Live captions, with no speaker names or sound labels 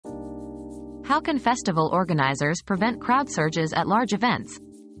How can festival organizers prevent crowd surges at large events?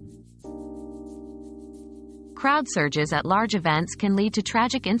 Crowd surges at large events can lead to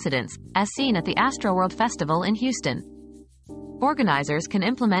tragic incidents, as seen at the Astroworld Festival in Houston. Organizers can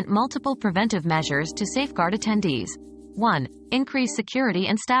implement multiple preventive measures to safeguard attendees. 1. Increase security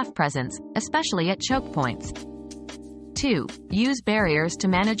and staff presence, especially at choke points. 2. Use barriers to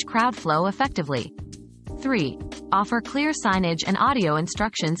manage crowd flow effectively. 3. Offer clear signage and audio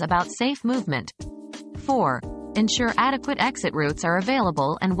instructions about safe movement. 4. Ensure adequate exit routes are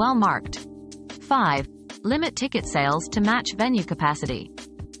available and well marked. 5. Limit ticket sales to match venue capacity.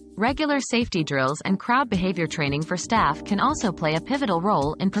 Regular safety drills and crowd behavior training for staff can also play a pivotal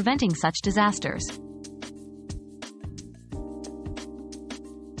role in preventing such disasters.